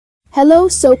Hello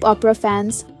soap opera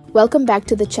fans, welcome back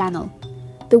to the channel.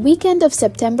 The weekend of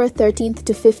September 13th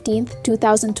to 15th,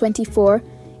 2024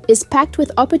 is packed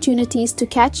with opportunities to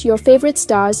catch your favorite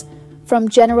stars from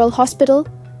General Hospital,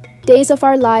 Days of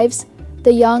Our Lives,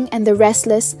 The Young and the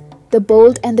Restless, The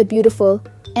Bold and the Beautiful,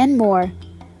 and more.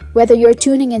 Whether you're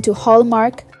tuning into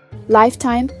Hallmark,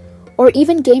 Lifetime, or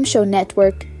even Game Show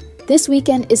Network, this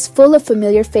weekend is full of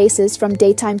familiar faces from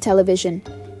daytime television.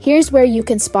 Here's where you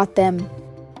can spot them.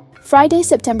 Friday,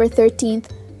 September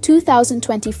 13th,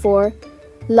 2024,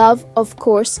 Love, of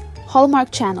course,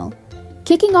 Hallmark Channel.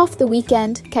 Kicking off the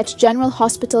weekend, catch General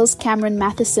Hospital's Cameron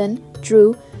Mathison,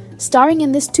 Drew, starring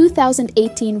in this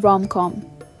 2018 rom-com.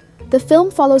 The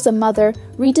film follows a mother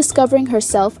rediscovering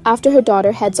herself after her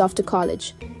daughter heads off to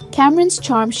college. Cameron's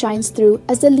charm shines through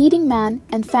as the leading man,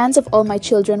 and fans of All My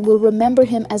Children will remember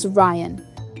him as Ryan.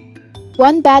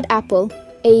 One Bad Apple,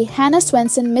 a Hannah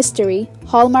Swenson mystery,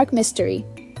 Hallmark mystery.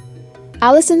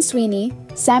 Alison Sweeney,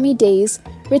 Sammy Days,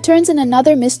 returns in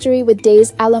another mystery with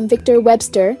Days' alum Victor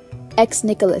Webster,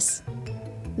 ex-Nicholas.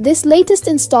 This latest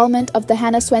installment of the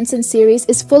Hannah Swenson series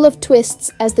is full of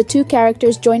twists as the two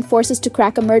characters join forces to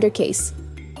crack a murder case.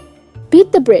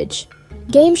 Beat the Bridge.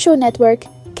 Game Show Network,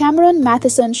 Cameron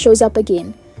Mathison shows up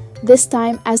again, this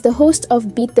time as the host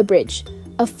of Beat the Bridge,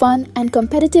 a fun and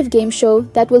competitive game show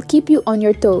that will keep you on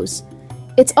your toes.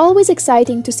 It's always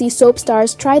exciting to see soap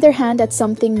stars try their hand at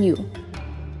something new.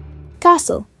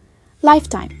 Castle.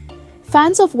 Lifetime.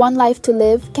 Fans of One Life to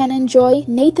Live can enjoy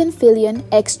Nathan Fillion,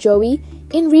 ex-Joey,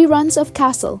 in reruns of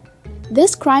Castle.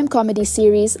 This crime comedy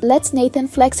series lets Nathan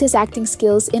flex his acting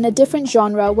skills in a different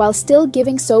genre while still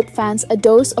giving soap fans a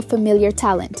dose of familiar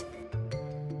talent.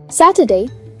 Saturday,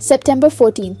 September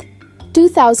 14th,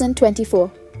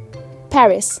 2024.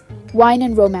 Paris, Wine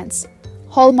and Romance,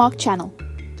 Hallmark Channel.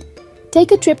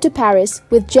 Take a trip to Paris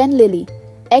with Jen Lilly,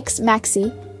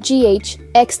 ex-Maxi, GH,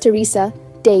 ex-Teresa,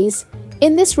 Days,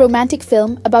 in this romantic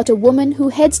film about a woman who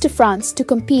heads to France to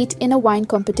compete in a wine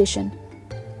competition.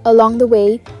 Along the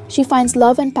way, she finds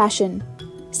love and passion,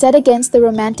 set against the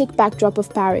romantic backdrop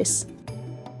of Paris.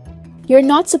 You're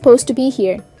Not Supposed to Be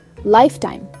Here,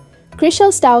 Lifetime.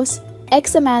 Chriselle Staus,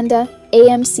 ex-Amanda,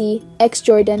 AMC,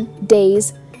 ex-Jordan,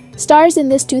 Days, stars in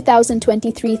this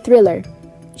 2023 thriller.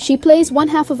 She plays one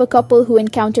half of a couple who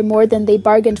encounter more than they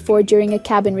bargained for during a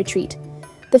cabin retreat.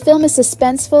 The film is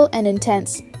suspenseful and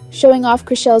intense, showing off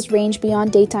Chriselle's range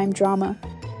beyond daytime drama.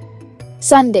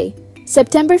 Sunday,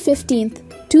 September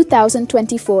 15th,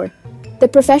 2024. The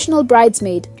Professional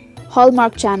Bridesmaid,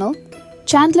 Hallmark Channel.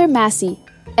 Chandler Massey,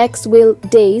 ex-Will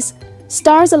Days,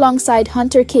 stars alongside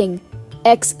Hunter King,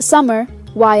 ex-Summer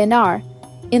Y&R,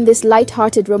 in this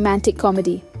light-hearted romantic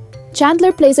comedy.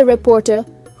 Chandler plays a reporter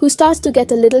who starts to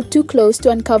get a little too close to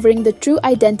uncovering the true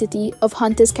identity of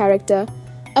Hunter's character,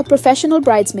 a professional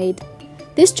bridesmaid.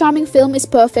 This charming film is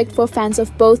perfect for fans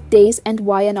of both Days and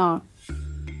Y&R.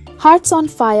 Hearts on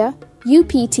Fire,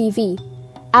 UPTV.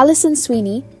 Alison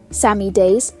Sweeney, Sammy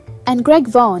Days, and Greg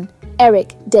Vaughn,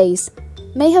 Eric Days,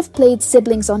 may have played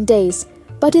siblings on Days,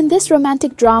 but in this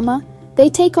romantic drama, they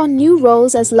take on new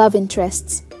roles as love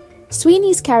interests.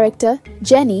 Sweeney's character,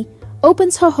 Jenny,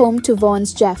 opens her home to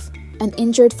Vaughn's Jeff, an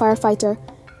injured firefighter,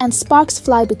 and sparks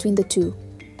fly between the two.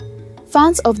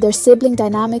 Fans of their sibling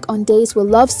dynamic on Days will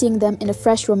love seeing them in a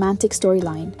fresh romantic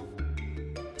storyline.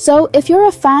 So, if you're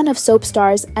a fan of soap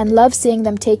stars and love seeing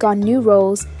them take on new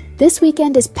roles, this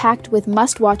weekend is packed with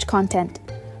must-watch content.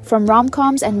 From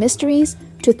rom-coms and mysteries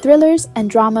to thrillers and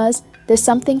dramas, there's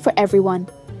something for everyone.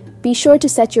 Be sure to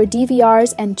set your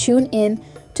DVRs and tune in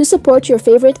to support your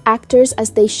favorite actors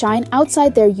as they shine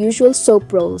outside their usual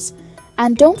soap roles.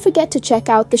 And don't forget to check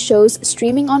out the shows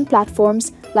streaming on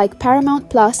platforms like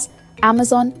Paramount+,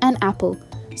 Amazon, and Apple,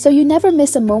 so you never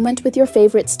miss a moment with your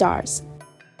favorite stars.